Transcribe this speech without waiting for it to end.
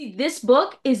This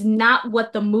book is not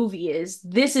what the movie is.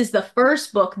 This is the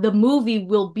first book. The movie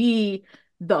will be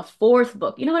the fourth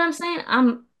book. You know what I'm saying?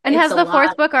 And It's has a the lot.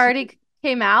 fourth book already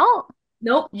came out?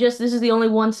 Nope, just this is the only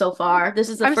one so far. This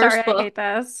is the I'm sorry, first I book. hate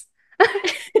this.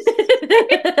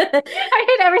 I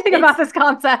hate everything about It's this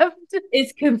concept.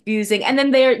 it's confusing. And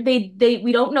then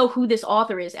we don't know who this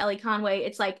author is, Ellie Conway.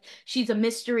 It's like she's a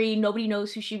mystery. Nobody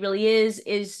knows who she really is.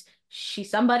 Is she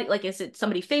somebody like is it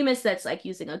somebody famous that's like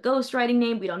using a ghostwriting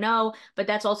name? We don't know, but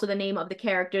that's also the name of the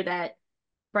character that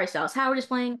Bryce Dallas Howard is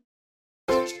playing.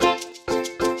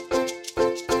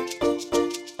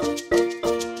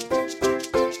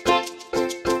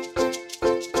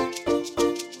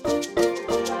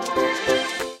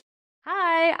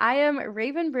 Hi, I am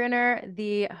Raven Brunner,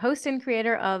 the host and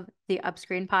creator of the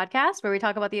Upscreen podcast, where we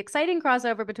talk about the exciting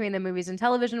crossover between the movies and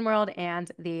television world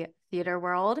and the theater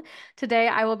world. Today,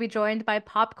 I will be joined by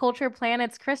Pop Culture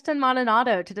Planet's Kristen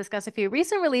Maldonado to discuss a few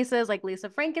recent releases like Lisa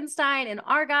Frankenstein and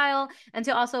Argylle, and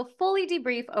to also fully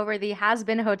debrief over the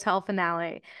Hazbin Hotel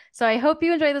finale. So I hope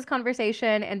you enjoy this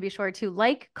conversation and be sure to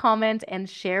like, comment, and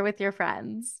share with your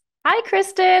friends. Hi,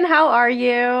 Kristen. How are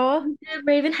you? I'm good,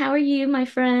 Raven. How are you, my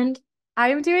friend?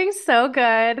 I'm doing so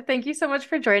good. Thank you so much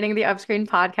for joining the Upscreen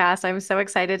podcast. I'm so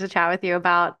excited to chat with you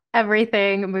about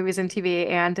everything movies and TV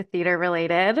and theater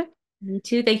related. Me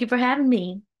too. Thank you for having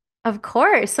me. Of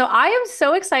course. So I am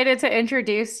so excited to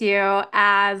introduce you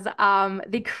as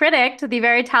the critic, the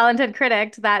very talented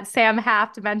critic that Sam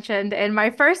Haft mentioned in my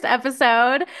first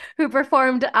episode, who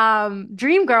performed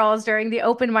Dreamgirls during the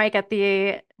open mic at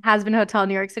the Hazbin Hotel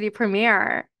New York City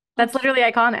premiere. Oh, That's literally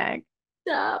iconic.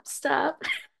 stop, stop.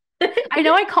 I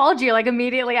know I called you like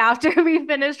immediately after we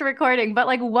finished recording, but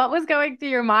like what was going through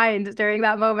your mind during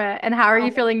that moment? And how are you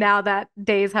Oh, feeling now that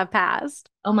days have passed?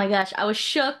 oh my gosh, I was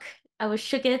shook. I was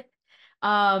shook it.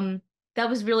 Um, that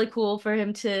was really cool for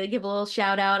him to give a little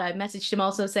shout out. I messaged him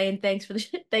also saying thanks for the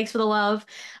thanks for the love.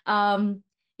 Um,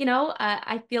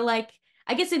 I feel like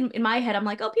I guess in my head I'm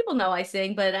like, oh, people know I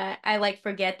sing, but I like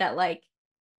forget that like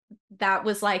that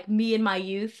was like me in my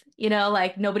youth,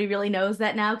 like nobody really knows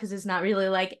that now because it's not really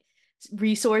like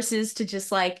resources to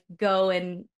just like go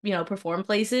and, perform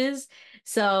places.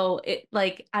 So it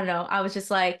like, I don't know, I was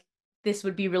just like, this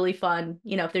would be really fun,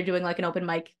 if they're doing like an open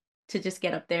mic to just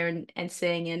get up there and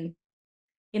sing and,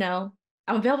 you know,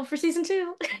 I'm available for season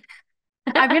two.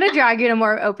 I'm gonna drag you to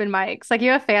more open mics. Like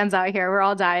you have fans out here. We're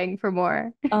all dying for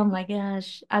more. Oh my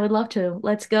gosh, I would love to.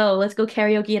 Let's go. Let's go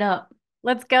karaoke it up.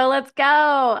 Let's go, let's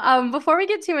go. Before we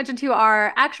get too much into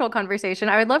our actual conversation,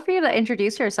 I would love for you to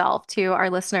introduce yourself to our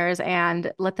listeners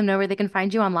and let them know where they can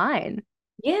find you online.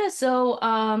 Yeah, so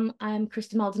I'm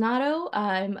Kristen Maldonado.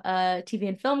 I'm a TV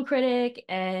and film critic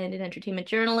and an entertainment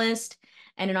journalist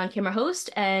and an on-camera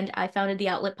host, and I founded the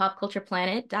outlet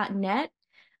popcultureplanet.net,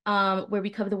 where we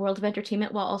cover the world of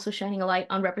entertainment while also shining a light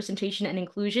on representation and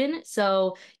inclusion.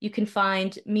 So you can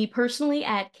find me personally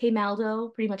at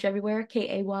Kmaldo pretty much everywhere,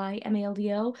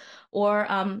 KAYMALDO, or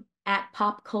at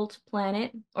Pop Cult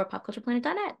Planet or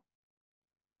popcultureplanet.net.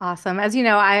 Awesome. As you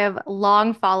know, I have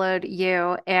long followed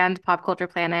you and Pop Culture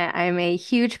Planet. I'm a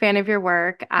huge fan of your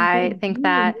work. I Thank think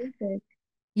that you.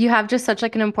 you have just such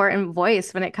like an important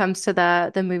voice when it comes to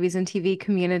the movies and TV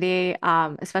community,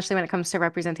 especially when it comes to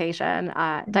representation,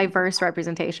 diverse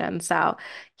representation. So,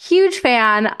 huge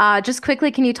fan. Just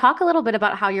quickly, can you talk a little bit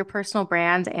about how your personal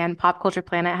brand and Pop Culture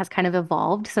Planet has kind of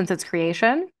evolved since its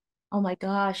creation? Oh my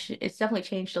gosh, it's definitely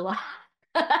changed a lot.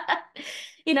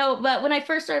 But when I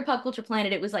first started Pop Culture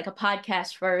Planet, it was like a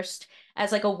podcast first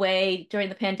as like a way during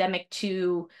the pandemic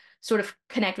to sort of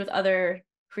connect with other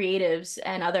creatives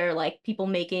and other like people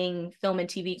making film and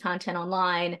TV content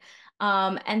online.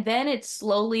 And then it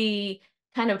slowly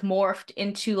kind of morphed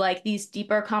into like these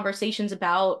deeper conversations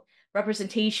about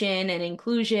representation and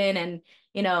inclusion. And,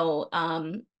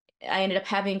 I ended up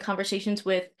having conversations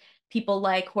with people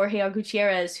like Jorge R.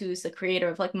 Gutierrez, who's the creator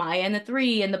of like Maya and the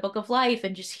Three and the Book of Life,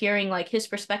 and just hearing like his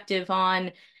perspective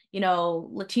on,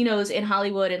 Latinos in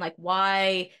Hollywood and like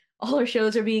why all our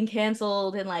shows are being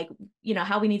canceled and like,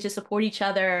 how we need to support each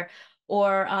other.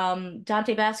 Or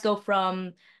Dante Basco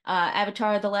from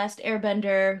Avatar: The Last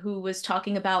Airbender, who was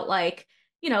talking about like,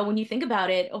 when you think about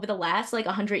it, over the last like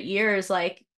 100 years,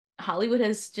 like Hollywood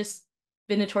has just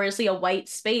been notoriously a white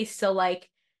space. So like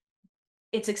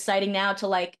it's exciting now to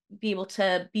like be able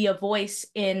to be a voice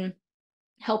in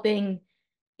helping,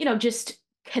 just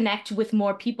connect with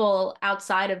more people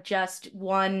outside of just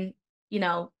one,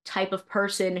 type of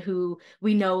person who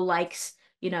we know likes,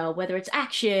 whether it's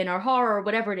action or horror or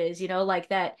whatever it is, like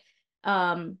that.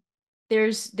 Um,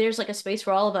 there's like a space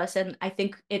for all of us, and I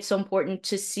think it's so important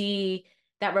to see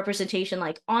that representation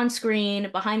like on screen,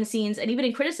 behind the scenes, and even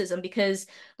in criticism, because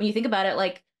when you think about it,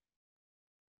 like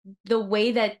the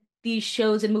way that these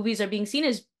shows and movies are being seen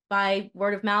is by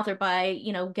word of mouth or by,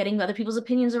 getting other people's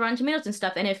opinions around tomatoes and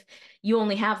stuff. And if you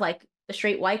only have like the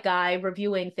straight white guy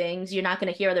reviewing things, you're not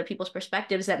going to hear other people's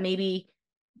perspectives that maybe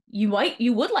you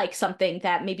would like something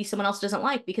that maybe someone else doesn't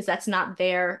like because that's not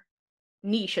their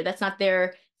niche or that's not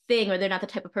their thing or they're not the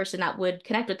type of person that would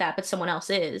connect with that, but someone else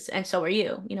is, and so are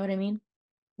you. You know what I mean?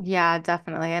 Yeah,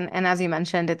 definitely. And as you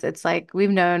mentioned, it's like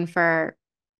we've known for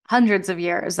hundreds of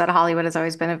years that Hollywood has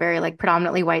always been a very like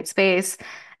predominantly white space.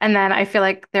 And then I feel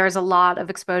like there's a lot of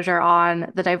exposure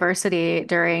on the diversity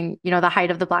during, the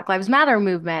height of the Black Lives Matter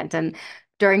movement and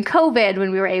during COVID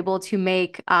when we were able to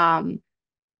make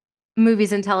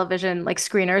movies and television like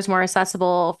screeners more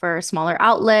accessible for smaller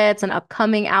outlets and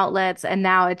upcoming outlets. And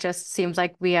now it just seems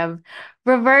like we have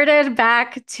reverted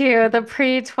back to the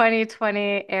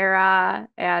pre-2020 era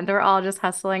and we're all just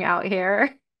hustling out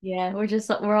here. Yeah,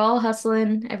 we're all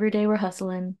hustling. Every day we're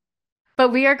hustling. But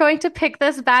we are going to pick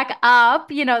this back up.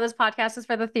 This podcast is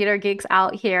for the theater geeks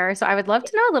out here. So I would love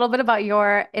to know a little bit about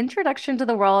your introduction to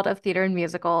the world of theater and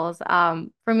musicals.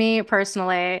 For me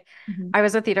personally, Mhm. I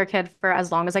was a theater kid for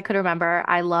as long as I could remember.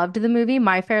 I loved the movie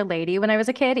My Fair Lady when I was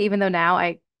a kid, even though now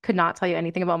I could not tell you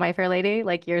anything about My Fair Lady,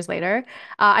 like years later.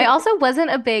 I also wasn't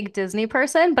a big Disney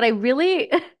person, but I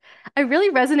really, I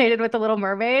really resonated with The Little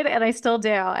Mermaid, and I still do.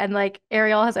 And like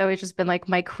Ariel has always just been like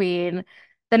my queen.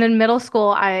 Then in middle school,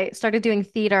 I started doing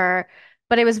theater,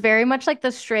 but it was very much like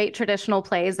the straight traditional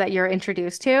plays that you're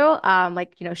introduced to,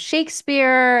 like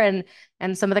Shakespeare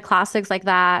and some of the classics like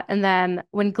that. And then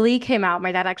when Glee came out,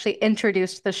 my dad actually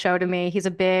introduced the show to me. He's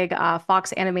a big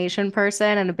Fox animation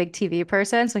person and a big TV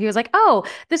person, so he was like, "Oh,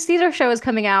 this theater show is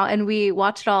coming out," and we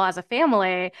watched it all as a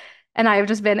family. And I've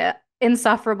just been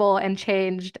insufferable and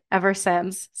changed ever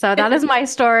since. So that is my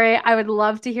story. I would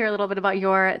love to hear a little bit about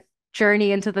your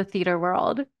journey into the theater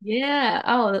world. Yeah.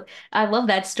 Oh, I love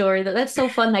that story. That's so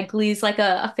fun that Glee's like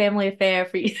a family affair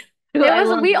for you. It I was,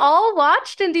 love we it. all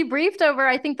watched and debriefed over,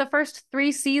 I think, the first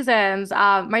three seasons.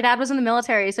 My dad was in the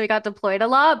military, so he got deployed a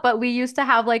lot, but we used to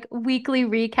have like weekly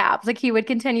recaps. Like he would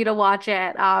continue to watch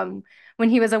it when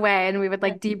he was away, and we would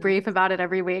like That's debrief nice. about it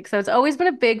every week. So it's always been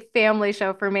a big family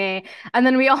show for me. And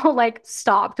then we all like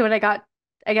stopped when I got,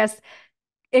 I guess,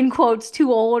 in quotes,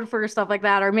 too old for stuff like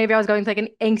that. Or maybe I was going through like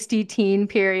an angsty teen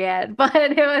period. But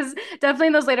it was definitely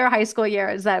in those later high school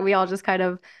years that we all just kind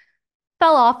of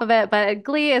fell off of it. But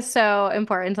Glee is so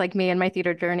important to like me and my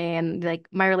theater journey and like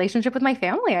my relationship with my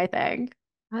family, I think.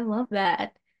 I love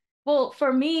that. Well,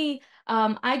 for me,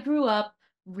 I grew up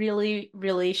really,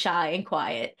 really shy and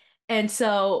quiet. And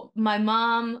so my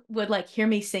mom would like hear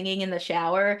me singing in the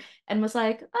shower and was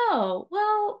like, "Oh,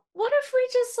 well, what if we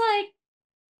just like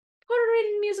put her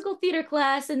in musical theater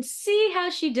class and see how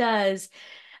she does?"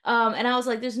 And I was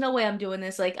like, there's no way I'm doing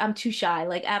this. Like, I'm too shy.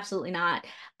 Like, absolutely not.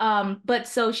 But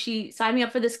so she signed me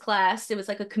up for this class. It was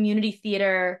like a community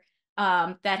theater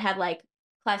that had like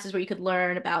classes where you could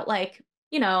learn about like,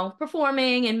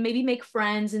 performing and maybe make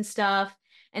friends and stuff.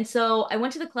 And so I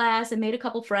went to the class and made a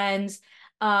couple friends.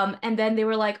 And then they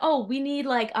were like, oh, we need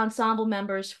like ensemble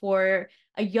members for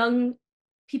a young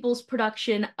people's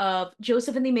production of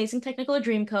Joseph and the Amazing Technicolor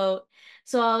Dreamcoat.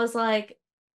 So I was like,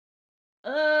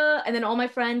 and then all my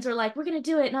friends are like, we're gonna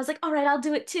do it. And I was like, all right, I'll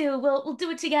do it too. We'll do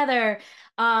it together.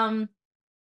 Um,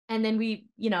 and then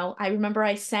I remember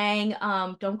I sang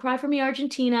Don't Cry for Me,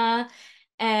 Argentina.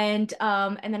 And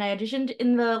then I auditioned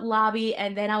in the lobby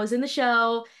and then I was in the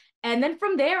show. And then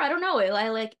from there, I don't know,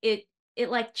 it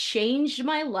like changed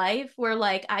my life where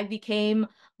like I became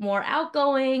more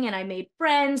outgoing and I made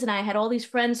friends and I had all these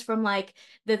friends from like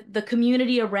the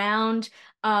community around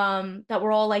that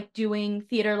were all like doing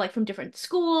theater like from different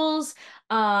schools.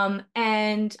 And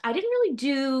I didn't really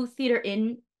do theater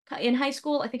in high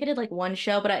school. I think I did like one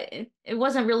show, but it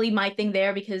wasn't really my thing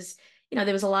there because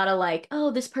there was a lot of like,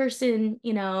 oh, this person,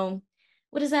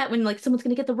 what is that when like someone's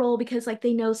gonna get the role because like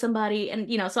they know somebody, and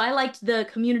so I liked the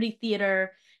community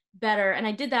theater better, and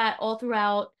I did that all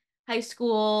throughout high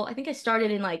school. I think I started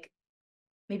in like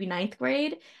maybe ninth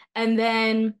grade, and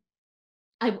then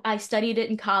I studied it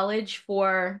in college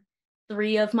for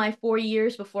 3 of my 4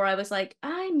 years before I was like,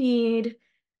 I need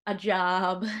a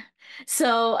job.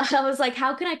 So I was like,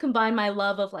 how can I combine my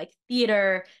love of like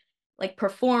theater, like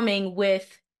performing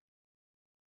with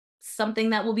something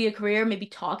that will be a career, maybe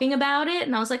talking about it?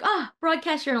 And I was like,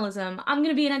 broadcast journalism. I'm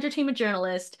gonna be an entertainment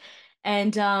journalist.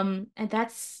 And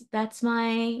that's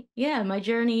my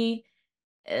journey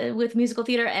with musical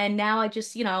theater. And now I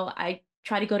just, I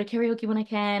try to go to karaoke when I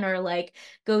can or like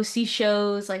go see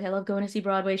shows. Like I love going to see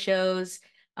Broadway shows.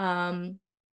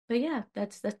 but yeah,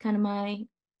 that's kind of my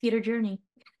theater journey.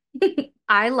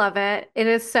 I love it. It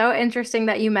is so interesting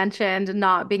that you mentioned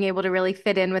not being able to really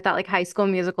fit in with that like high school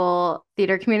musical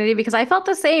theater community because I felt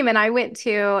the same. And I went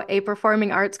to a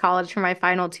performing arts college for my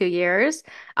final 2 years,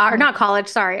 or Oh, not college,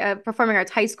 sorry, a performing arts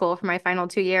high school for my final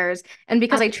 2 years. And I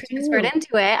because I did transferred too.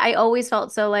 into it, I always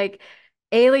felt so like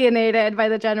alienated by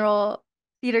the general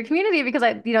theater community because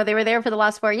they were there for the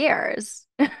last 4 years.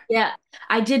 Yeah,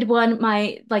 I did one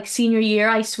my like senior year.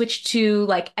 I switched to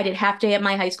like I did half day at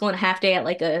my high school and half day at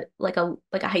like a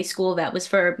high school that was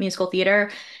for musical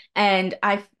theater. And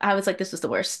I was like, this was the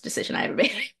worst decision I ever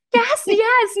made. Yes,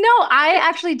 yes. No, I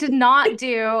actually did not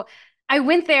do. I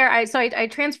went there. I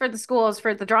transferred the schools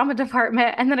for the drama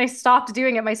department, and then I stopped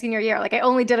doing it my senior year. Like I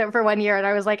only did it for 1 year, and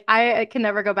I was like, I can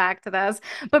never go back to this.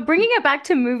 But bringing it back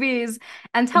to movies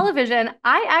and television,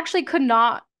 I actually could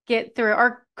not get through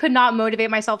or could not motivate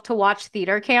myself to watch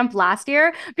theater camp last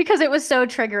year because it was so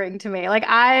triggering to me. Like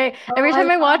I Oh, every I time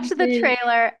I watched loved the it.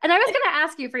 trailer, and I was gonna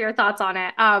ask you for your thoughts on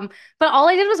it. But all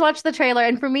I did was watch the trailer,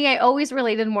 and for me, I always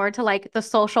related more to like the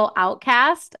social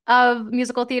outcast of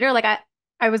musical theater.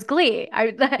 I was Glee.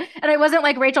 And I wasn't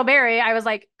like Rachel Berry. I was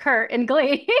like Kurt in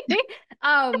Glee.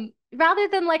 Rather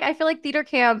than like I feel like theater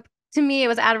camp to me it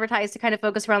was advertised to kind of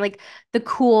focus around like the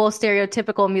cool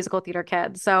stereotypical musical theater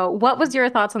kids. So, what was your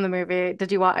thoughts on the movie?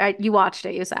 Did you watch? You watched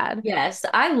it, you said. Yes,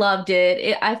 I loved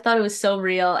it. I thought it was so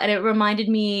real, and it reminded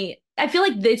me. I feel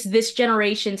like it's this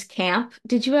generation's camp.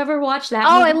 Did you ever watch that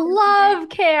Oh, I movie? love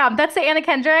Cam. That's the Anna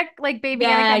Kendrick, like baby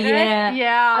Anna Yeah, Kendrick. yeah.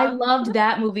 I Yeah. loved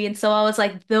that movie. And so I was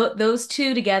like, th those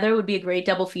two together would be a great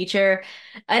double feature.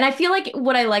 And I feel like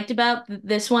what I liked about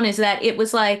this one is that it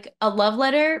was like a love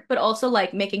letter, but also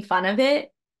like making fun of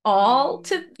it all Mm.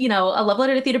 to, a love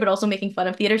letter to theater, but also making fun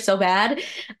of theater so bad.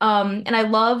 And I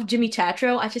love Jimmy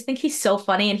Tatro. I just think he's so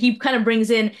funny. And he kind of brings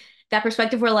in that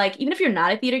perspective where like, even if you're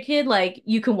not a theater kid, like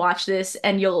you can watch this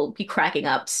and you'll be cracking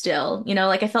up still.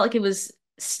 Like I felt like it was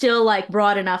still like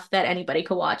broad enough that anybody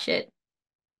could watch it.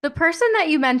 The person that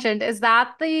you mentioned, is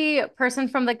that the person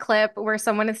from the clip where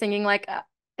someone is singing like,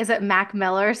 is it Mac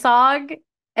Miller song?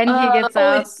 And he gets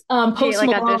Oh, up, it's he Post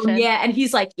like Malone, audition. yeah, and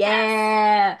he's like, Yes.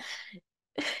 yeah,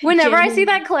 Whenever I see genuinely,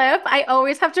 that clip, I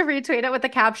always have to retweet it with the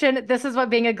caption, "This is what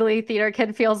being a Glee theater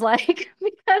kid feels like,"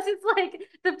 because it's like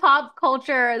the pop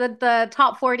culture, the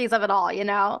top 40s of it all, you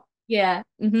know? yeah,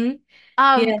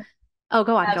 Um, yeah, oh,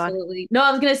 go on, go on. absolutely. No,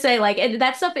 I was gonna say like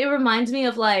that stuff. It reminds me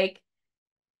of like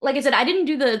I said, I didn't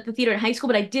do the theater in high school,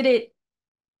 but I did it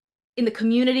in the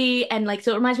community, and like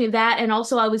so it reminds me of that. And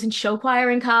also, I was in show choir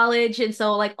in college, and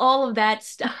so like all of that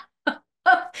stuff,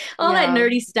 all that Yeah.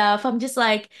 nerdy stuff. I'm just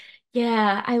like,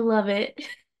 yeah, I love it.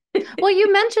 Well,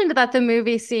 you mentioned that the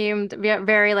movie seemed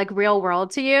very like real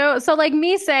world to you. So like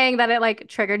me saying that it like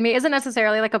triggered me isn't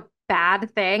necessarily like a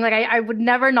bad thing. Like I would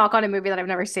never knock on a movie that I've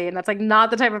never seen. That's like not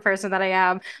the type of person that I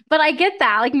am. But I get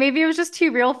that. Like maybe it was just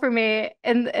too real for me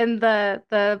in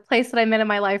the place that I'm in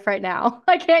my life right now.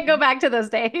 I can't go back to those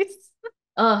days.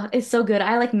 Oh, it's so good.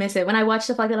 I like miss it. When I watch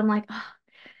stuff like that, I'm like, oh,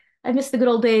 I miss the good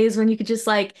old days when you could just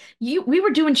like we were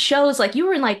doing shows like you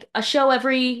were in like a show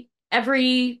every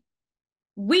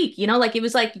week, like it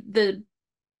was like the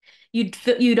you'd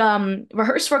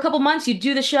rehearse for a couple months, you'd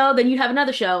do the show, then you'd have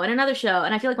another show and another show.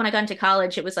 And I feel like when I got into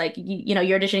college, it was like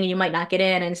you're auditioning, you might not get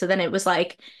in, and so then it was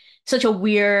like such a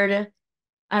weird,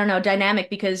 I don't know, dynamic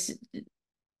because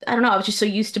I don't know, I was just so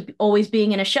used to always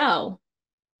being in a show.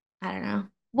 I don't know.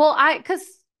 Well, because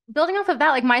building off of that,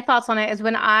 like my thoughts on it is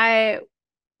when I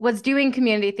was doing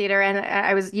community theater and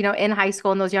I was, in high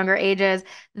school in those younger ages,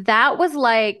 that was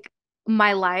like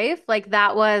my life. Like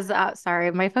that was, sorry,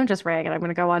 my phone just rang and I'm going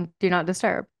to go on Do Not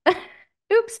Disturb.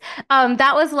 Oops.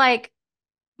 That was like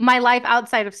my life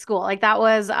outside of school. Like that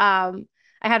was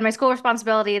I had my school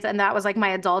responsibilities and that was like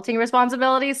my adulting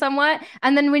responsibilities somewhat.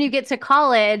 And then when you get to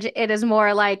college, it is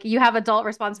more like you have adult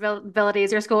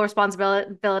responsibilities, your school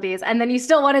responsibilities, and then you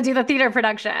still want to do the theater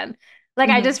production. Like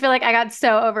I Mhm. just feel like I got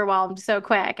so overwhelmed so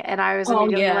quick and I was Oh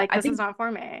immediately yeah, like, I this is think not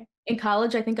for me. in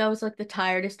college, I think I was like the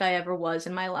tiredest I ever was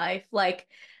in my life. Like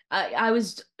I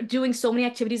was doing so many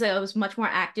activities. I was much more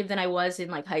active than I was in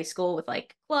like high school with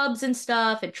like clubs and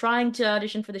stuff and trying to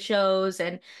audition for the shows.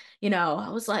 And, I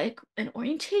was like an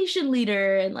orientation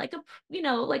leader and like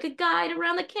like a guide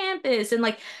around the campus. And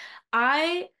like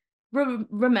I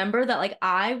remember that like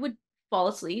I would fall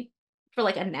asleep for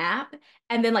like a nap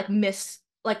and then like miss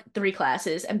like three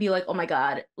classes and be like, oh my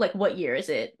God, like what year is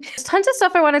it? There's tons of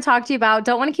stuff I want to talk to you about.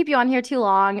 Don't want to keep you on here too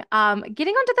long.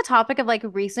 Getting onto the topic of like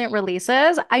recent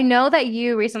releases, I know that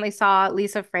you recently saw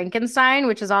Lisa Frankenstein,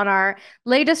 which is on our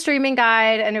latest streaming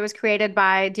guide, and it was created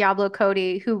by Diablo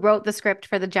Cody, who wrote the script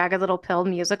for the Jagged Little Pill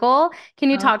musical. Can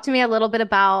you talk to me a little bit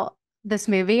about this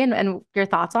movie and your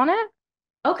thoughts on it?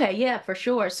 Okay, yeah, for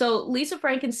sure. So Lisa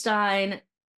Frankenstein,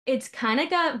 it's kind of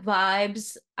got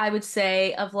vibes, I would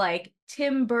say, of like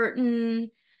Tim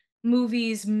Burton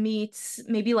movies meets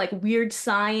maybe like Weird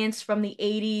Science from the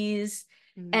 80s.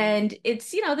 Mm. And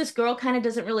it's, this girl kind of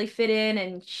doesn't really fit in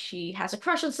and she has a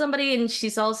crush on somebody and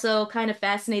she's also kind of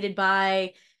fascinated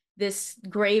by this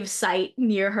grave site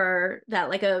near her that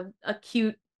like a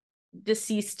cute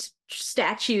deceased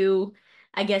statue,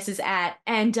 I guess, is at.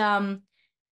 And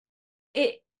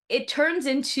it turns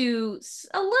into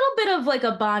a little bit of like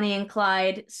a Bonnie and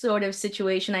Clyde sort of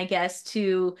situation, I guess,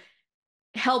 to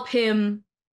help him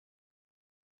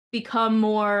become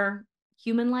more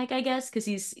human-like, I guess, because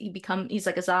he's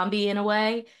like a zombie in a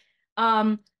way.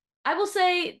 Um, I will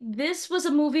say this was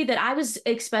a movie that I was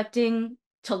expecting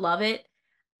to love it.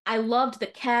 I loved the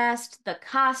cast, the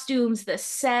costumes, the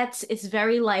sets. It's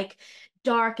very like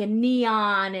dark and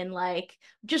neon and like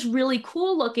just really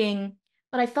cool looking,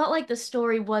 but I felt like the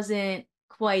story wasn't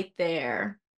quite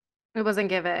there. It wasn't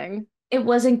giving. It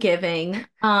wasn't giving.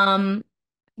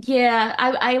 Yeah,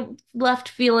 I left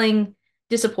feeling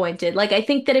disappointed. Like I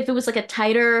think that if it was like a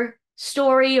tighter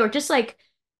story or just like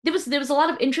there was a lot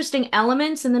of interesting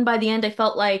elements and then by the end I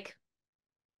felt like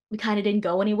we kind of didn't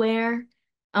go anywhere.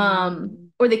 Mm.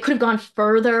 Or they could have gone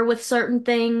further with certain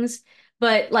things,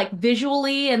 but like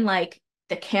visually and like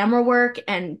the camera work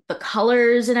and the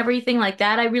colors and everything like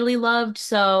that, I really loved.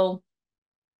 So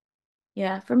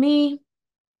yeah, for me,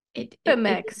 it Bit it, it didn't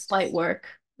mixed. quite work.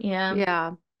 Yeah.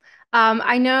 Yeah.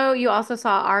 I know you also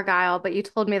saw Argylle, but you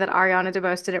told me that Ariana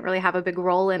DeBose didn't really have a big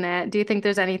role in it. Do you think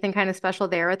there's anything kind of special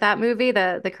there with that movie?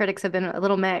 The critics have been a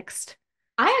little mixed.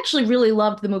 I actually really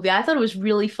loved the movie. I thought it was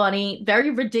really funny, very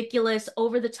ridiculous,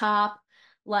 over the top,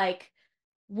 like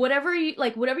whatever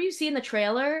you see in the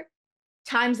trailer,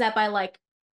 times that by like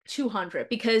 200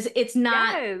 because it's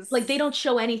not like they Yes. don't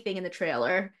show anything in the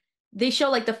trailer. They show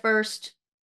like the first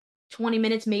 20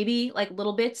 minutes, maybe like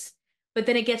little bits, but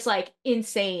then it gets like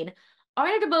insane.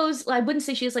 Ariana DeBose, I wouldn't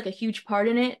say she has like a huge part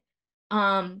in it.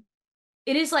 Um,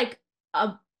 it is like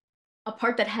a a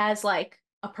part that has like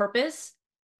a purpose,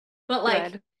 but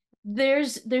like Good.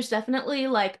 there's definitely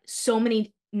like so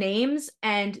many names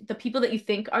and the people that you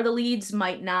think are the leads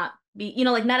might not be,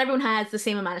 like not everyone has the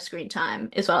same amount of screen time,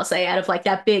 is what I'll say, out of like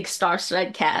that big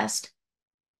star-studded cast.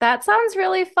 That sounds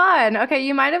really fun. Okay,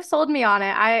 you might have sold me on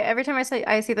it. I every time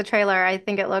I see the trailer, I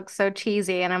think it looks so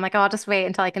cheesy, and I'm like, oh, I'll just wait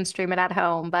until I can stream it at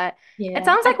home. But it Yeah,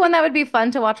 sounds I like one think that would be fun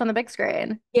to watch on the big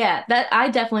screen. yeah, that I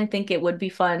definitely think it would be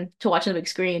fun to watch on the big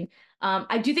screen.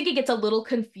 I do think it gets a little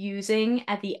confusing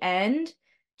at the end,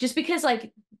 just because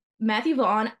like Matthew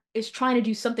Vaughn is trying to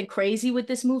do something crazy with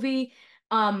this movie.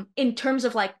 In terms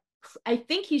of like, I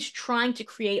think he's trying to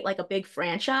create like a big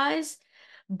franchise,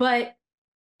 but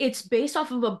it's based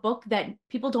off of a book that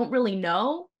people don't really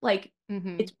know. Like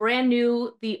Hmm. it's brand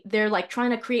new. They're like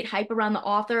trying to create hype around the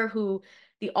author, who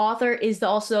the author is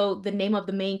also the name of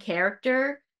the main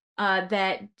character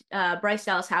that Bryce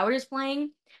Dallas Howard is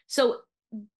playing. So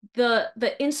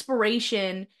the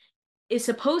inspiration is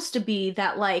supposed to be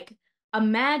that like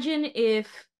imagine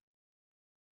if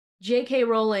J.K.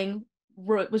 Rowling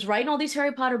was writing all these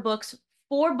Harry Potter books,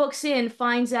 4 books in,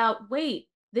 finds out, wait,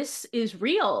 this is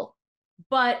real.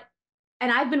 But,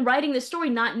 and I've been writing this story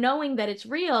not knowing that it's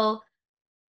real,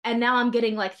 and now I'm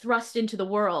getting like thrust into the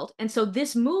world. And so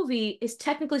this movie is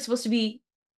technically supposed to be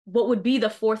what would be the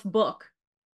fourth book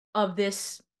of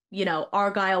this,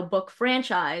 Argylle book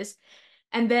franchise.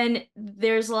 And then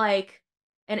there's like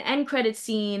an end credit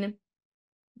scene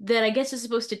that I guess is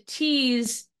supposed to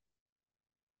tease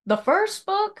the first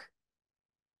book.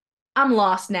 I'm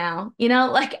lost now,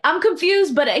 like I'm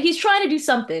confused, but he's trying to do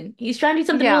something. He's trying to do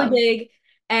something really Yeah. big.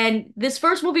 And this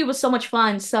first movie was so much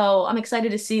fun. So I'm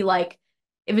excited to see like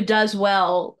if it does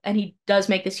well and he does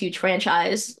make this huge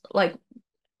franchise, like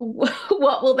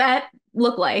what will that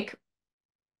look like?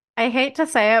 I hate to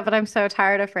say it, but I'm so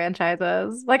tired of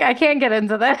franchises. Like, I can't get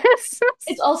into this.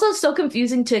 It's also so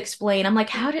confusing to explain. I'm like,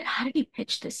 how did he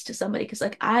pitch this to somebody? Because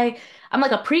like I'm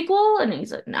like a prequel, and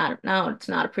he's like, no, no, it's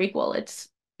not a prequel. It's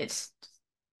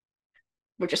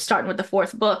we're just starting with the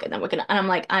fourth book and then we're gonna and I'm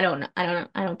like I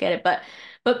don't get it, but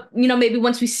maybe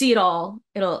once we see it all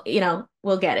it'll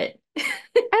we'll get it.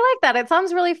 I like that. It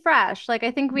sounds really fresh. Like,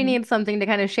 I think we Mhm. need something to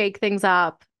kind of shake things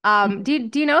up.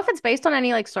 Do you know if it's based on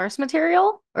any like source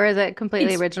material or is it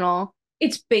completely It's original?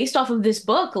 it's based off of this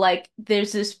book. Like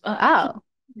there's this I can't Oh.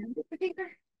 remember the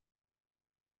paper.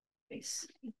 Have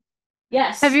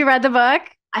Yes. you read the book?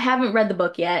 I haven't read the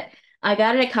book yet. I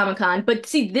got it at Comic-Con. But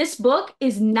see, this book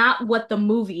is not what the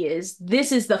movie is.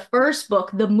 This is the first book.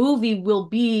 The movie will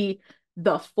be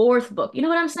the fourth book. You know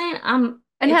what I'm saying? And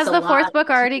It's has a the lot. fourth book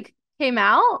already came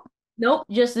out? Nope,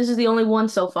 just this is the only one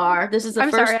so far. This is the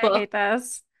I'm sorry, first I book. hate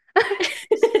this.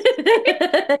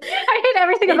 I hate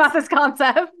everything about It's this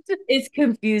concept. it's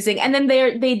confusing. And then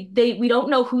they we don't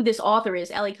know who this author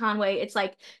is, Ellie Conway. It's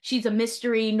like she's a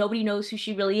mystery. Nobody knows who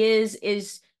she really is.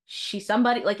 Is she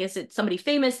somebody like is it somebody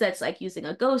famous that's like using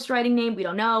a ghostwriting name? We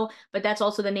don't know, but that's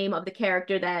also the name of the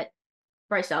character that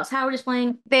Bryce Dallas Howard is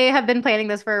playing. They have been planning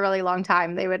this for a really long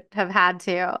time. They would have had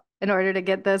to in order to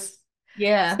get this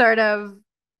Yeah. sort of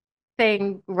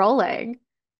thing rolling.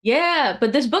 Yeah,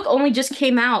 but this book only just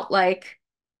came out like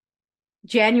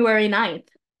January 9th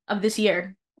of this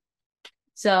year.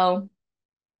 So,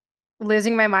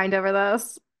 Losing my mind over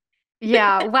this.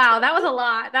 Yeah, wow, that was a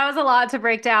lot. That was a lot to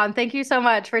break down. Thank you so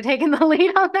much for taking the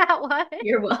lead on that one.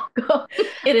 you're welcome.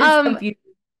 It is Um, confusing.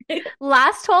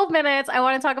 Last 12 minutes, I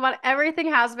want to talk about everything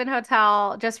Hazbin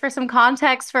Hotel. Just for some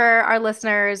context for our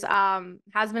listeners,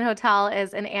 Hazbin Hotel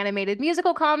is an animated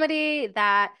musical comedy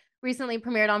that recently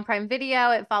premiered on Prime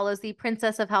Video. It follows the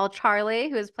Princess of Hell, Charlie,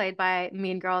 who is played by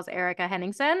Mean Girls' Erica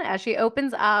Henningsen, as she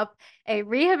opens up a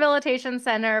rehabilitation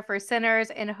center for sinners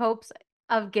in hopes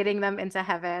of getting them into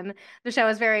heaven. The show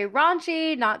is very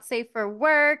raunchy, not safe for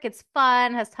work. It's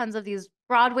fun, has tons of these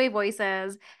Broadway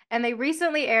voices. And they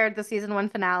recently aired the season one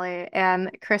finale, and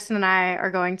Kristen and I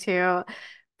are going to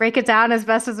break it down as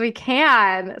best as we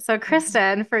can. So,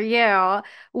 Kristen, for you,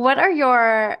 what are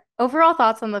your overall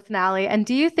thoughts on the finale? And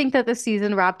do you think that the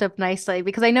season wrapped up nicely?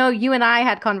 Because I know you and I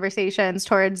had conversations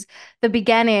towards the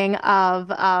beginning of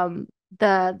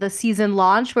the season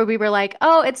launch where we were like,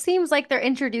 oh, it seems like they're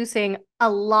introducing a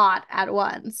lot at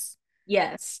once.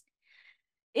 Yes,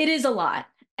 it is a lot.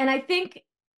 And I think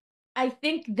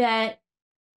that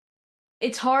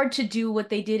it's hard to do what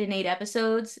they did in 8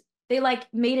 episodes. They like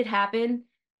made it happen.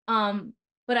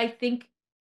 But I think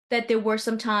that there were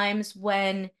some times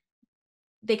when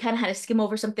they kind of had to skim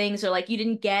over some things or like you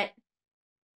didn't get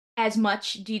as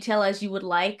much detail as you would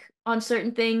like on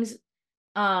certain things.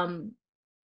 Um,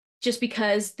 just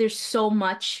because there's so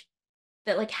much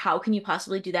that like how can you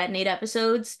possibly do that in 8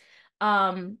 episodes?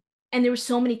 Um, and there were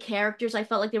so many characters I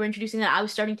felt like they were introducing that I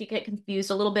was starting to get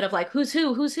confused a little bit of like who's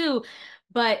who.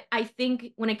 But I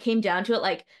think when it came down to it,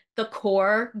 like the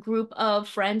core group of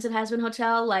friends of Hazbin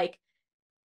Hotel, like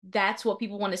that's what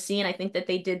people want to see, and I think that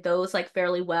they did those like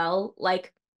fairly well.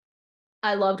 Like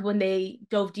I loved when they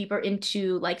dove deeper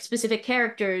into like specific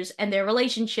characters and their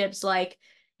relationships, like,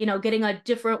 getting a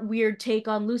different weird take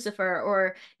on Lucifer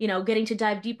or, getting to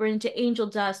dive deeper into Angel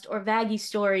Dust or Vaggie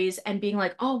stories and being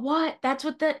like, oh, what? That's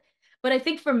what that. But I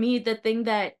think for me, the thing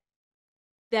that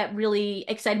really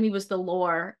excited me was the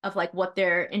lore of like what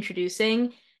they're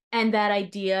introducing and that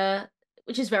idea,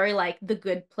 which is very like the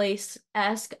Good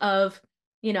Place-esque of,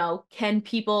 can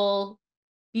people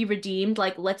be redeemed?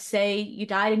 Like, let's say you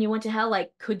died and you went to hell.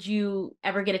 Like, could you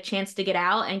ever get a chance to get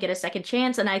out and get a second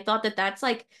chance? And I thought that that's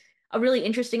like a really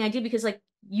interesting idea because like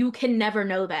you can never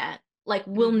know that. Like,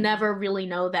 we'll Mhm. never really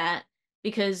know that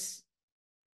because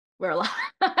we're alive,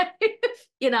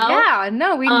 you know? Yeah,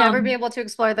 no, we'd never be Um, able to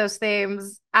explore those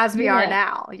themes as we are yeah.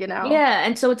 now, you know? Yeah,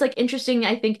 and so it's like interesting,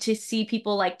 I think, to see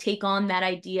people like take on that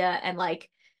idea and like,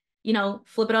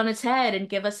 flip it on its head and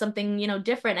give us something,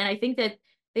 different. And I think that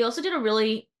they also did a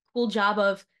really cool job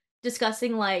of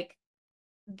discussing like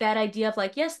that idea of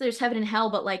like, yes, there's heaven and hell,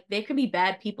 but like there can be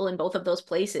bad people in both of those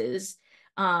places.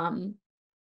 Um,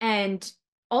 and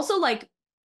also like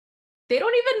they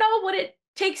don't even know what it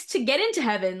takes to get into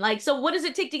heaven. Like, so what does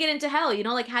it take to get into hell?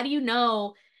 Like, how do you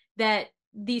know that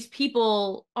these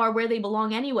people are where they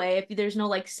belong anyway if there's no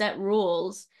like set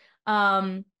rules?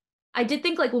 Um, I did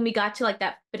think like when we got to like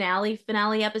that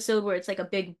finale episode where it's like a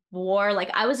big war,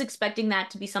 like I was expecting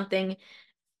that to be something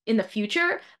in the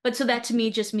future, but so that to me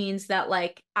just means that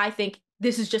like I think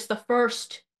this is just the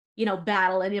first,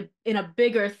 battle in a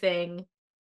bigger thing.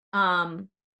 Um,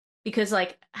 because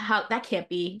like how that can't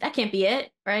be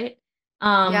it, right?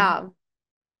 Um, Yeah. So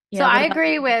yeah, I what about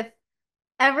agree you? with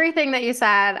everything that you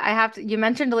said. You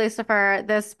mentioned Lucifer.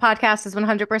 This podcast is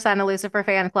 100% a Lucifer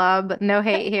fan club. No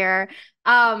hate here.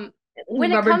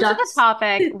 When it Rubber comes to the ducks.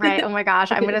 topic, right? Oh my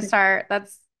gosh, I'm gonna start. We'll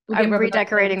get I'm rubber duck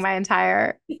redecorating fans. my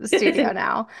entire studio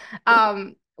now.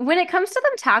 when it comes to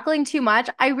them tackling too much,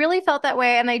 I really felt that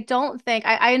way. And I don't think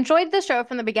I enjoyed the show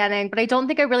from the beginning, but I don't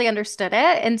think I really understood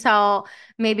it until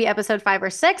maybe episode 5 or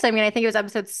 6. I mean, I think it was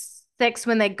episode 6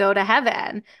 when they go to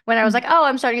heaven, when I was like, oh,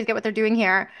 I'm starting to get what they're doing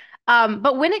here.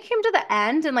 But when it came to the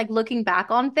end and like looking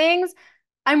back on things,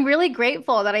 I'm really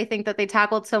grateful that I think that they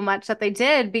tackled so much that they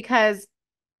did because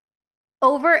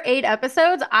over 8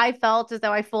 episodes, I felt as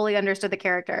though I fully understood the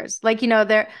characters. Like,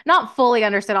 they're not fully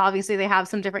understood. Obviously, they have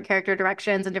some different character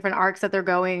directions and different arcs that they're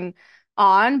going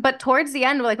on. But towards the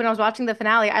end, like when I was watching the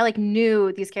finale, I like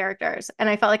knew these characters and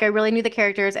I felt like I really knew the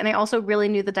characters. And I also really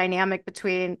knew the dynamic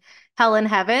between hell and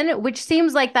heaven, which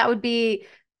seems like that would be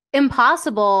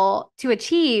impossible to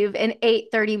achieve in 8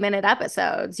 30-minute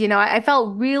episodes. I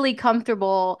felt really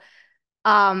comfortable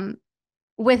um,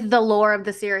 with the lore of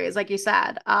the series, like you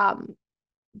said.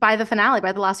 By the finale,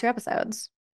 by the last 2 episodes.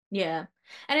 Yeah.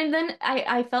 And then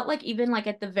I felt like even like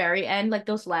at the very end, like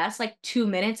those last like 2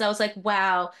 minutes, I was like,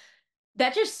 wow,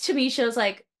 that just to me shows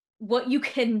like what you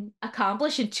can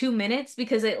accomplish in 2 minutes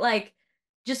because it like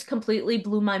just completely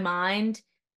blew my mind.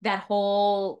 That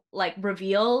whole like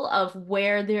reveal of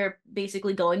where they're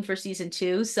basically going for season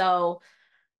two. So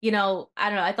I don't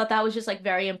know. I thought that was just like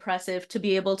very impressive to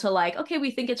be able to like, okay, we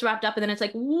think it's wrapped up, and then it's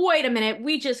like, wait a minute,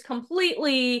 we just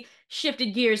completely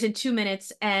shifted gears in 2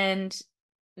 minutes, and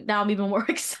now I'm even more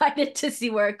excited to see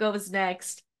where it goes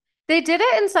next. They did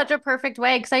it in such a perfect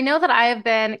way because I know that I have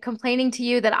been complaining to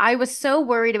you that I was so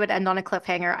worried it would end on a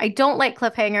cliffhanger. I don't like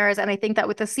cliffhangers, and I think that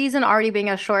with the season already being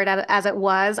as short as it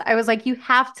was, I was like, you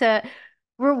have to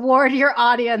reward your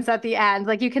audience at the end.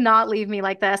 Like, you cannot leave me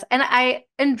like this. And I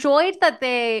enjoyed that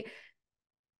they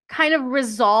kind of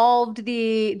resolved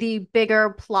the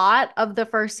bigger plot of the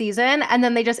first season, and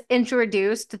then they just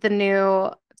introduced the new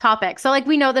topic. So like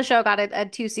we know the show got a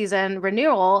 2 season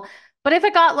renewal, but if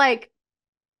it got like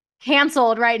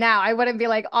canceled right now, I wouldn't be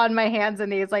like on my hands and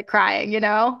knees like crying,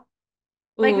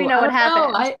 Like we Ooh, know I what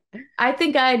don't know. happened. I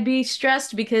think I'd be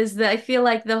stressed because I feel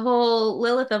like the whole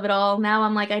Lilith of it all, now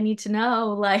I'm like, I need to know,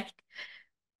 like,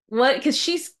 what, because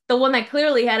she's the one that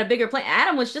clearly had a bigger plan.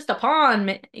 Adam was just a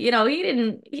pawn. He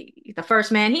didn't, the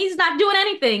first man, he's not doing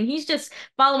anything. He's just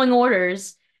following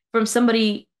orders from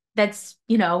somebody that's,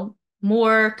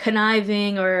 more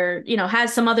conniving or,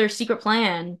 has some other secret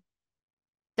plan.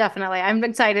 Definitely. I'm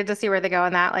excited to see where they go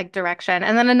in that like direction.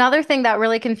 And then another thing that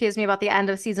really confused me about the end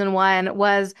of season 1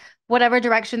 was whatever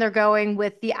direction they're going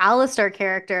with the Alistair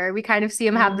character. We kind of see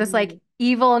him have this like Mm.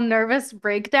 evil nervous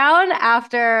breakdown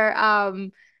after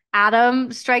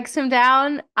Adam strikes him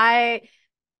down. I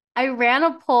ran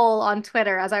a poll on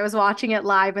Twitter as I was watching it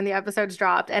live when the episodes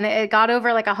dropped, and it got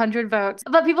over like 100 votes.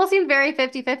 But people seemed very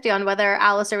 50-50 on whether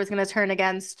Alistair was going to turn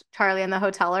against Charlie in the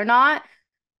hotel or not.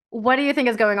 What do you think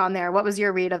is going on there? What was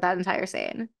your read of that entire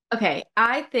scene? Okay,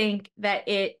 I think that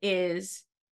it is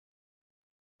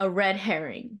a red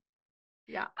herring.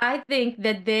 Yeah. I think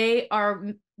that they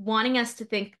are wanting us to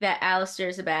think that Alistair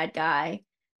is a bad guy,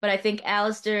 but I think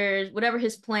Alistair, whatever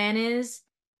his plan is,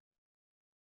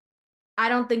 I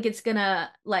don't think it's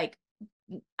gonna like.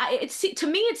 To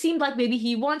me, it seemed like maybe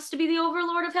he wants to be the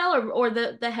overlord of hell or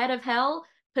the head of hell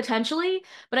potentially.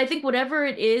 But I think whatever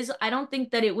it is, I don't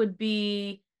think that it would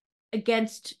be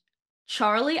against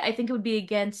Charlie. I think it would be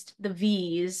against the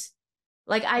V's.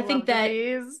 Like Love the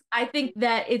V's. I think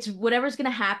that it's whatever's gonna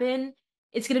happen.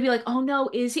 It's gonna be like, oh no,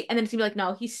 is he? And then it's gonna be like,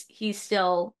 no, he's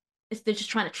still. They're just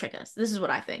trying to trick us. This is what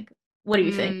I think. What do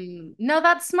you think? No,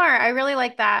 that's smart. I really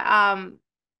like that.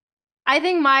 I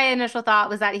think my initial thought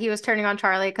was that he was turning on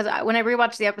Charlie because when I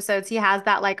rewatched the episodes, he has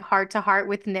that like heart to heart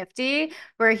with Nifty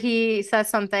where he says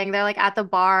something. They're like at the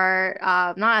bar,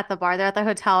 not at the bar, they're at the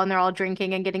hotel and they're all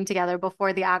drinking and getting together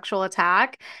before the actual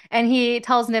attack. And he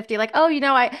tells Nifty, like, oh,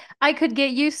 I could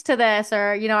get used to this,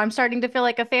 or, I'm starting to feel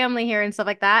like a family here and stuff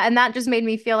like that. And that just made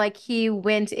me feel like he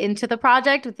went into the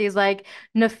project with these like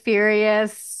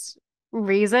nefarious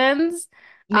reasons.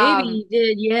 Maybe Um, he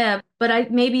did, yeah, but I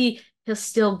maybe he'll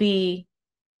still be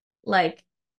like,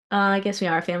 I guess we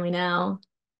are a family now.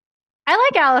 I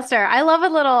like Alistair. I love a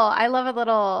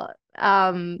little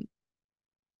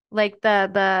like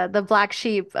the black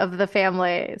sheep of the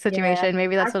family Yeah, situation.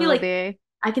 Maybe I that's what feel it'll like be.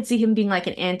 I could see him being like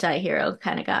an anti-hero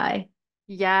kind of guy.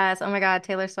 Yes. Oh my God,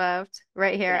 Taylor Swift.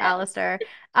 Right here, Yes. Alistair.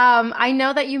 I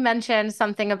know that you mentioned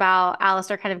something about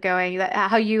Alistair kind of going that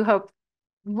how you hope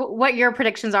what your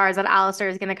predictions are is that Alistair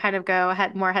is going to kind of go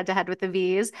head to head with the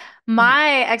V's. Mhm.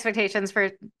 My expectations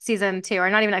for season 2 are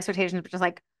not even expectations, but just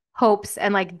like hopes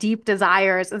and like deep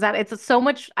desires is that it's so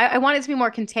much. I want it to be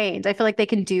more contained. I feel like they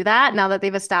can do that now that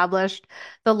they've established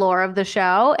the lore of the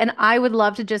show. And I would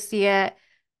love to just see it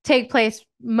take place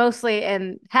mostly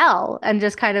in hell and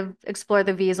just kind of explore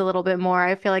the V's a little bit more.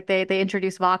 I feel like they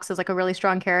introduced Vox as like a really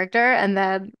strong character and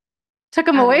then took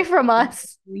him away Adam. from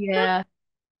us. Yeah.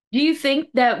 Do you think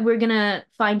that we're gonna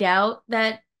find out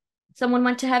that someone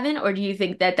went to heaven, or do you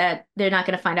think that they're not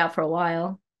gonna find out for a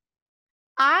while?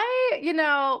 You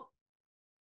know,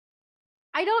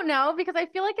 I don't know because I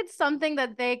feel like it's something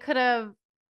that they could have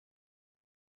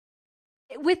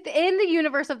within the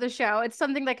universe of the show. It's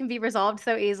something that can be resolved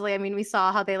so easily. I mean, we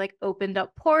saw how they like opened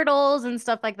up portals and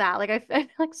stuff like that. Like I feel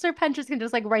like Sir Pentious can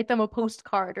just like write them a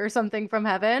postcard or something from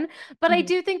heaven. But I Mhm.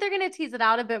 do think they're going to tease it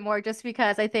out a bit more just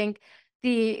because I think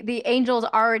the angels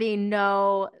already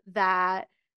know that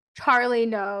Charlie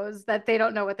knows that they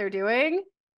don't know what they're doing.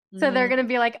 So they're going to Mm.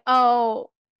 be like, "Oh,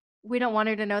 we don't want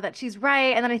her to know that she's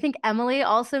right." And then I think Emily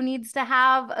also needs to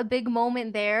have a big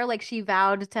moment there. Like she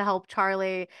vowed to help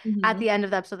Charlie at the Mhm. end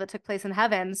of the episode that took place in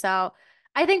heaven. So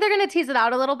I think they're going to tease it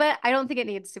out a little bit. I don't think it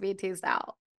needs to be teased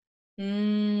out.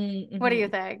 Mm. What do you Mhm.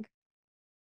 think?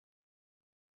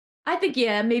 I think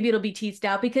yeah, maybe it'll be teased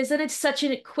out because then it's such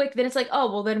a quick. Then it's like,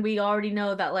 oh well, then we already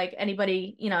know that like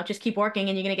anybody, just keep working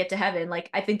and you're gonna get to heaven. Like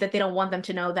I think that they don't want them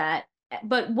to know that.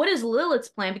 But what is Lilith's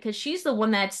plan? Because she's the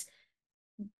one that's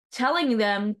telling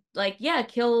them like, yeah,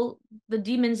 kill the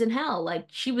demons in hell. Like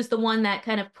she was the one that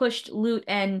kind of pushed Lute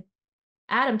and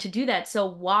Adam to do that. So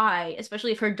why,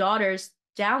 especially if her daughter's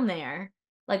down there,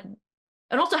 like,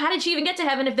 and also how did she even get to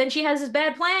heaven if then she has this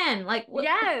bad plan? Like what?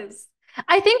 Yes.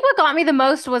 I think what got me the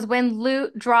most was when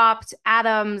Lute dropped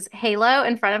Adam's halo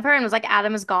in front of her and was like,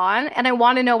 Adam is gone. And I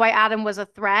want to know why Adam was a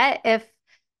threat if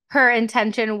her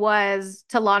intention was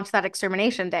to launch that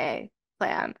extermination day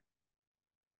plan.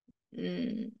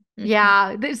 Mm, mhm.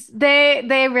 Yeah,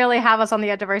 they really have us on the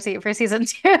edge of our seat for season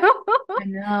two. I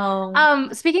know.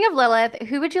 Speaking of Lilith,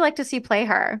 who would you like to see play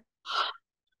her?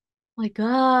 My They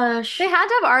gosh. had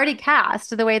to have already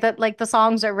cast the way that like the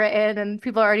songs are written and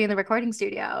people are already in the recording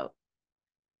studio.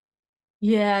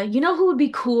 Yeah, you know who would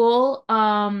be cool?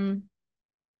 What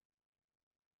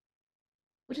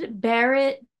is it?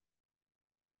 Barrett?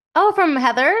 Oh, from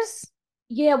Heathers?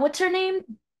 Yeah, what's her name?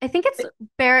 I think it's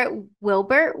Barrett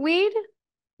Wilbert Weed.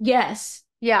 Yes.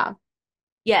 Yeah,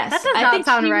 that Yes. does I not think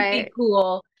sound she would be right.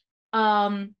 cool.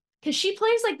 Because she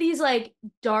plays like these like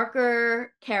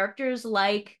darker characters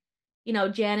like,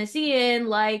 Janice Ian,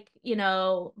 like,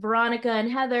 Veronica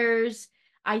and Heathers.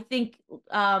 I think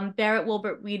Barrett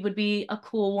Wilbert Weed would be a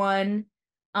cool one.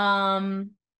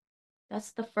 Um,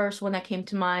 that's the first one that came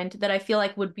to mind that I feel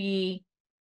like would be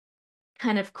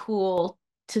kind of cool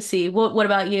to see. What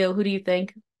about you? Who do you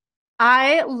think?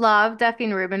 I love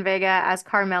Delphine Rubin Vega as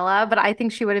Carmilla, but I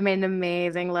think she would have made an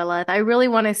amazing Lilith. I really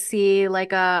want to see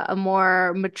like a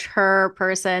more mature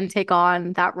person take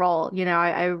on that role.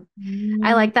 I Mm,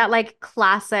 like that like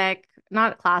classic,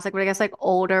 not classic, but I guess like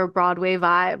older Broadway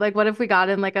vibe. Like what if we got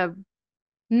in like a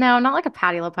no, not like a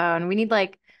Patti LuPone. We need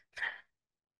like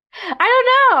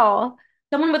I don't know.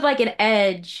 someone with like an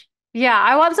edge. Yeah,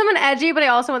 I want someone edgy, but I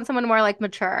also want someone more like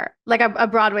mature, like a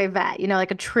Broadway vet,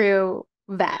 like a true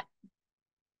vet.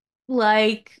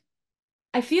 Like,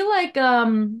 I feel like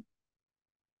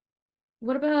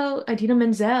what about Idina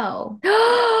Menzel?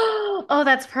 Oh,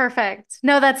 that's perfect.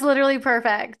 No, that's literally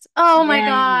perfect. Oh my Yes,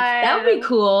 that would be God.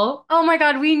 cool. Oh my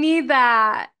God, we need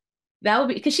that. That would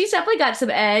be because she's definitely got some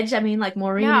edge. I mean, like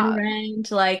Maureen and Yeah.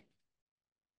 Rent, like,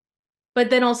 but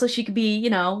then also she could be,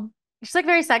 She's like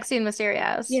very sexy and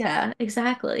mysterious. yeah,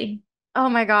 exactly. Oh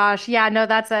my gosh. Yeah, no,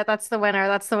 that's it. That's the winner.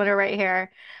 That's the winner right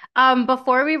here.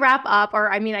 Before we wrap up,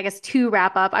 or I mean, I guess to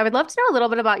wrap up, I would love to know a little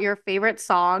bit about your favorite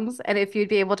songs and if you'd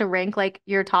be able to rank like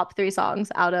your top three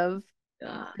songs out of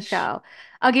the Gosh. show.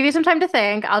 I'll give you some time to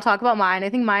think. I'll talk about mine. I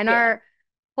think mine Yeah. are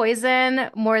Poison,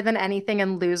 More Than Anything,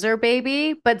 and Loser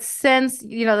Baby. But since,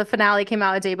 the finale came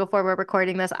out a day before we're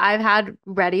recording this, I've had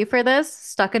Ready for This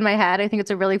stuck in my head. I think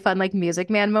it's a really fun, like, Music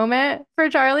Man moment for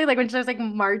Charlie, like when she's like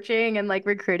marching and like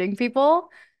recruiting people.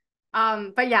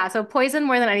 But yeah, so Poison,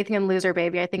 More Than Anything, and Loser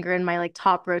Baby, I think are in my like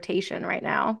top rotation right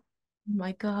now. Oh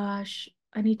my gosh.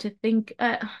 I need to think.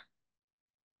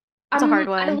 It's a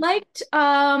hard I one. liked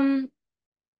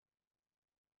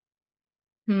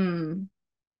hmm.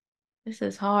 This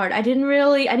is hard. I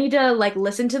need to like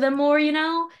listen to them more,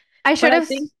 I But should I have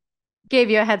think gave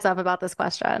you a heads up about this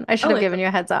question. I should oh have wait, given you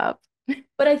a heads up.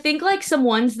 but I think like some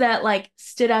ones that like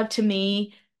stood out to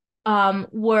me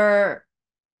were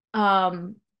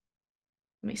um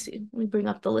let me see. Let me bring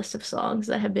up the list of songs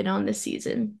that have been on this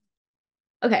season.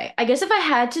 Okay, I guess if I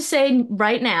had to say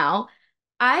right now,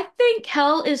 I think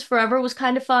Hell is Forever was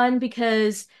kind of fun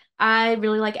because I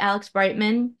really like Alex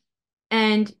Brightman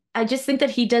and I just think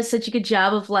that he does such a good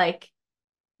job of like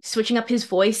switching up his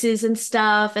voices and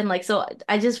stuff. And like, so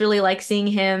I just really like seeing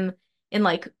him in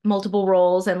like multiple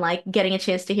roles and like getting a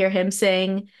chance to hear him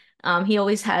sing. He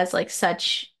always has like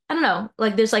such, I don't know,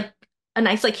 like there's like a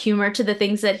nice like humor to the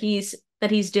things that he's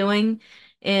doing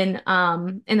in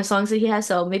the songs that he has.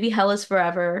 So maybe Hell is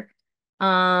Forever.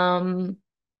 Um,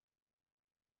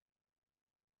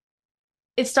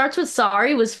 it starts with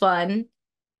Sorry was fun.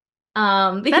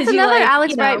 That's Because you another like,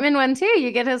 Alex Brightman one too.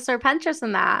 You get his Sir Pentious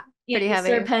in that. yeah, Pretty he's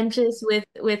heavy. Pentious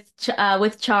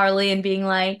with Charlie and being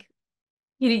like,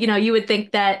 you know, you would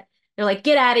think that they're like,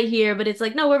 get out of here, but it's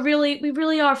like, no, we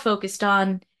really are focused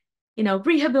on, you know,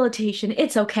 rehabilitation.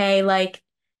 It's okay. Like,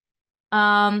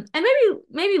 and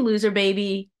maybe Loser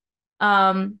Baby,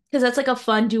 because that's like a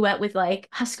fun duet with like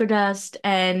Husker Dust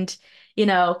and, you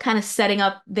know, kind of setting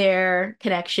up their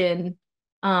connection.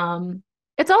 Um,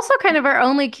 It's also kind of our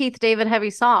only Keith David heavy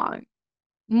song.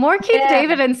 More Keith yeah,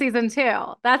 David in season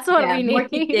two. That's what yeah, we more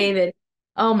Keith need. David.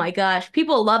 Oh my gosh,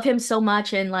 people love him so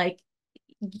much, and like,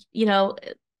 you know,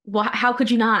 how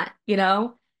could you not, you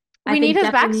know? I We need think his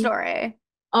definitely. backstory.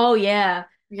 Oh yeah.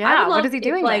 I would Yeah, what love is he if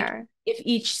doing like there? if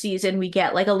each season we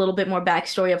get like a little bit more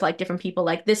backstory of like different people.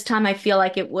 Like this time I feel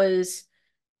like it was,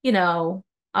 you know,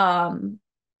 um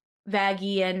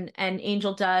Vaggie and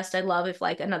Angel Dust. I'd love if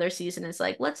like another season is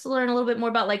like let's learn a little bit more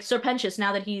about like Serpentius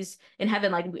now that he's in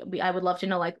heaven. Like I would love to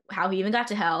know like how he even got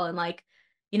to hell and like,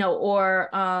 you know, or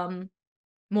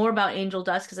more about Angel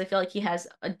Dust because I feel like he has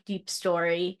a deep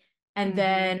story. And Hmm.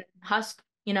 then Husk,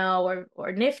 you know,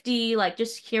 or Nifty, like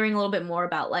just hearing a little bit more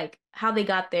about like how they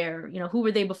got there, you know, who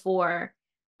were they before?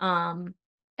 Um,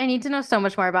 I need to know so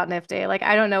much more about Nifty. Like,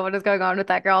 I don't know what is going on with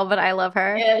that girl, but I love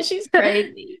her. yeah, she's Her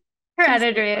crazy. She's so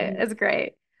energy funny. is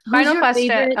great. Who's Final your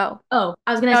question. favorite? Oh, Oh,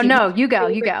 I was gonna no, ask you, no, who's you go, your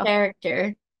you favorite go.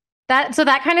 character?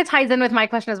 That kind of ties in with my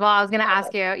question as well. I was gonna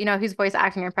ask you, whose voice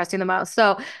acting impressed you the most.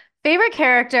 So, favorite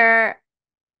character,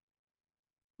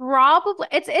 probably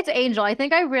it's Angel.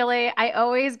 I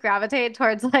always gravitate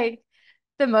towards like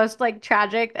the most like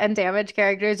tragic and damaged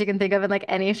characters you can think of in like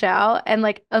any show. And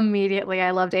like immediately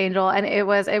I loved Angel. And it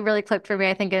really clicked for me,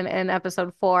 I think, in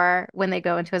episode 4 when they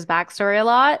go into his backstory a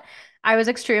lot. I was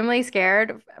extremely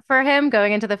scared for him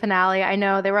going into the finale. I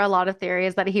know there were a lot of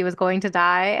theories that he was going to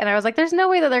die. And I was like, there's no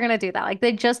way that they're gonna do that. Like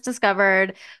they just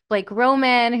discovered Blake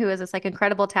Roman, who is this like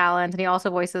incredible talent, and he also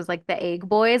voices like the Egg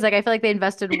Boys. Like I feel like they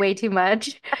invested way too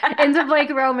much into Blake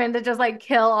Roman to just like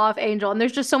kill off Angel. And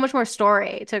there's just so much more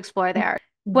story to explore there.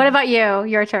 What Mhm. about you?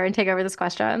 Your turn. Take over this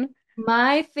question.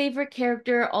 My favorite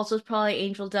character also is probably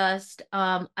Angel Dust.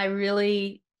 I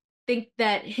really think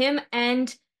that him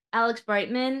and Alex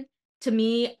Brightman to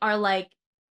me are like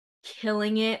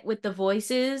killing it with the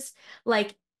voices.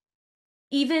 Like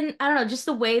even I don't know, just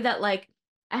the way that like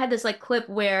I had this like clip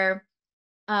where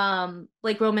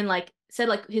like Roman like said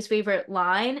like his favorite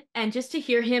line and just to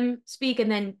hear him speak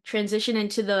and then transition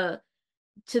into the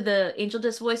Angel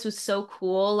Dust voice was so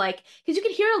cool. Like because you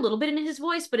could hear a little bit in his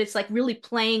voice, but it's like really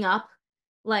playing up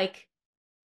like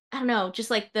I don't know,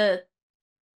 just like the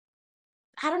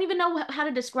I don't even know how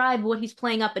to describe what he's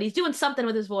playing up, but he's doing something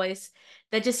with his voice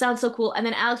that just sounds so cool. And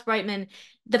then Alex Brightman,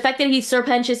 the fact that he's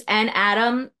Serpentius and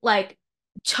Adam, like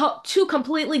two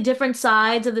completely different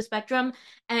sides of the spectrum,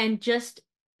 and just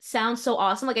sounds so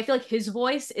awesome. Like I feel like his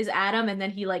voice is Adam, and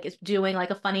then he like is doing like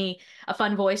a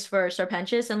fun voice for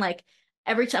Serpentius, and like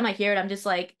every time I hear it, I'm just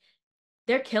like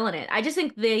they're killing it. I just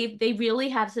think they really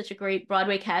have such a great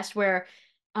Broadway cast where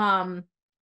um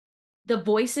the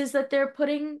voices that they're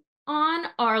putting on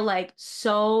are like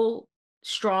so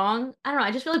strong. I don't know.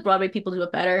 I just feel like Broadway people do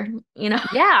it better, you know?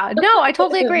 Yeah, no, I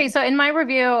totally agree. So in my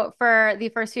review for the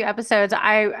first few episodes,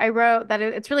 I wrote that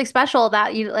it's really special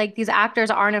that you like these actors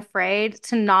aren't afraid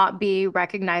to not be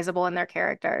recognizable in their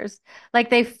characters. Like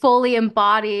they fully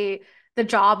embody the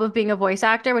job of being a voice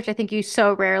actor, which I think you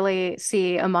so rarely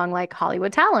see among like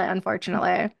Hollywood talent,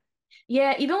 unfortunately.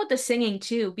 Yeah, even with the singing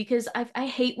too, because I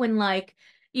hate when like,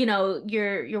 you know,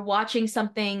 you're watching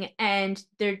something and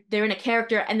they're in a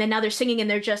character and then now they're singing and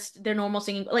they're just their normal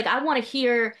singing. Like I want to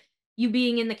hear you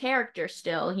being in the character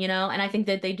still, you know? And I think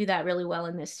that they do that really well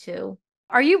in this too.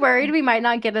 Are you worried we might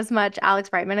not get as much Alex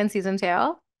Brightman in season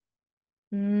 2?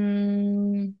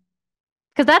 Mm,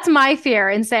 Because that's my fear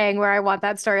in saying where I want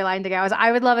that storyline to go. Is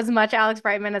I would love as much Alex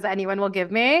Brightman as anyone will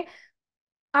give me,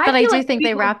 I but I feel like do think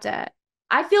they wrapped it.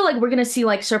 I feel like we're gonna see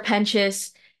like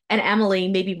Serpentius and Emily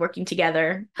maybe working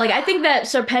together. Like I think that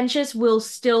Serpentius will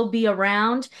still be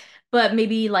around, but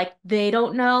maybe like they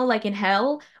don't know, like in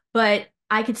hell. But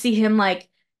I could see him like,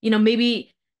 you know,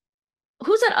 maybe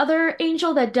who's that other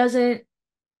angel that doesn't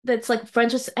that's like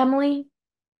friends with Emily?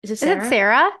 Is it Is it Sarah?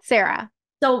 Sarah? Sarah.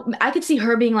 So I could see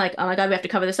her being like, "Oh my God, we have to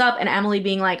cover this up," and Emily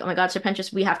being like, "Oh my God, Sir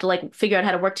Pentious, we have to like figure out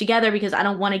how to work together because I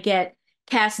don't want to get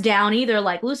cast down either,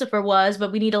 like Lucifer was,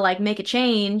 but we need to like make a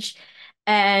change."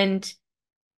 And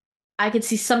I could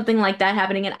see something like that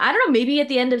happening. And I don't know, maybe at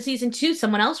the end of season two,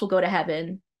 someone else will go to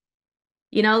heaven,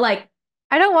 like,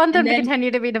 I don't want them and to then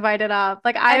continue to be divided up.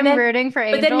 Like and I'm then, rooting for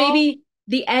but then Angel. maybe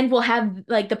the end will have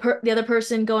like the other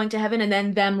person going to heaven, and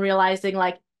then them realizing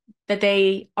like that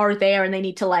they are there and they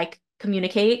need to like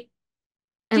communicate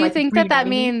Do and you like think that that rewriting it.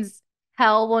 means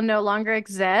hell will no longer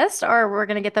exist, or we're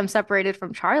gonna get them separated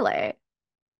from Charlie?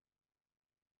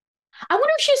 I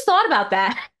wonder if she's thought about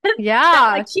that. That like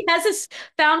Yeah. she has this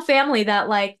found family that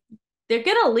like they're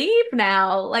gonna leave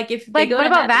now. Like if they Like, go what to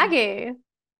about heaven. Vaggie?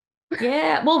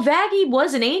 Yeah. Well, Vaggie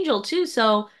was an angel too,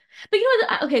 so but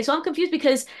what? Okay, so I'm confused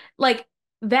because like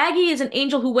Vaggie is an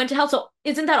angel who went to hell, so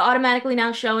isn't that automatically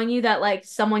now showing you that like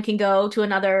someone can go to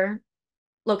another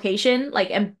location, like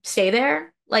and stay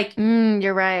there? Like,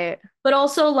 You're right. but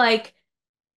also like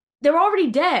they're already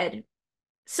dead.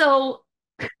 So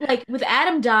like with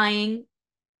Adam dying,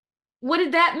 what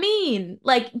did that mean?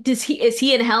 Like, does he is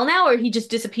he in hell now, or he just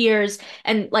disappears?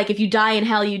 And like, if you die in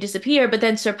hell, you disappear. But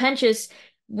then Serpentius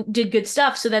did good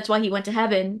stuff, so that's why he went to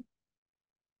heaven.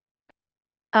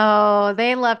 Oh,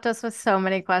 they left us with so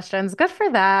many questions. Good for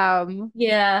them.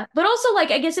 Yeah, but also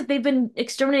like, I guess if they've been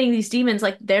exterminating these demons,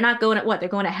 like they're not going to what? They're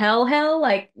going to hell, hell.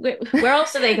 Like, where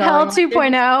else are they Hell going? Like, they're just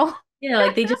 2.0.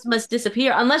 like they just must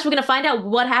disappear unless we're gonna find out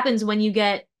what happens when you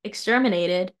get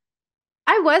exterminated.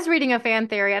 I was reading a fan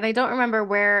theory and I don't remember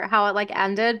where how it like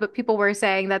ended, but people were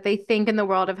saying that they think in the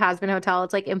world of Hazbin Hotel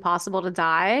it's like impossible to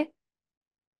die.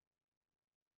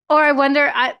 Or I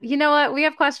wonder, you know what? We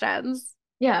have questions.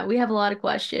 Yeah, we have a lot of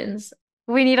questions.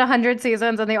 We need 100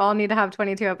 seasons and they all need to have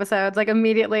 22 episodes. Like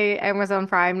immediately, Amazon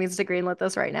Prime needs to greenlit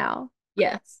this right now.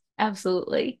 Yes,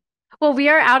 absolutely. Well, we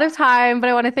are out of time, but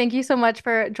I want to thank you so much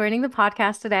for joining the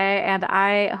podcast today. And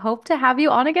I hope to have you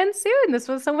on again soon. This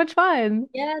was so much fun.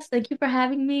 Yes, thank you for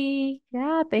having me.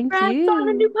 Yeah, thank Congrats on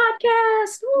a new you.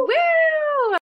 podcast. Woo! Woo!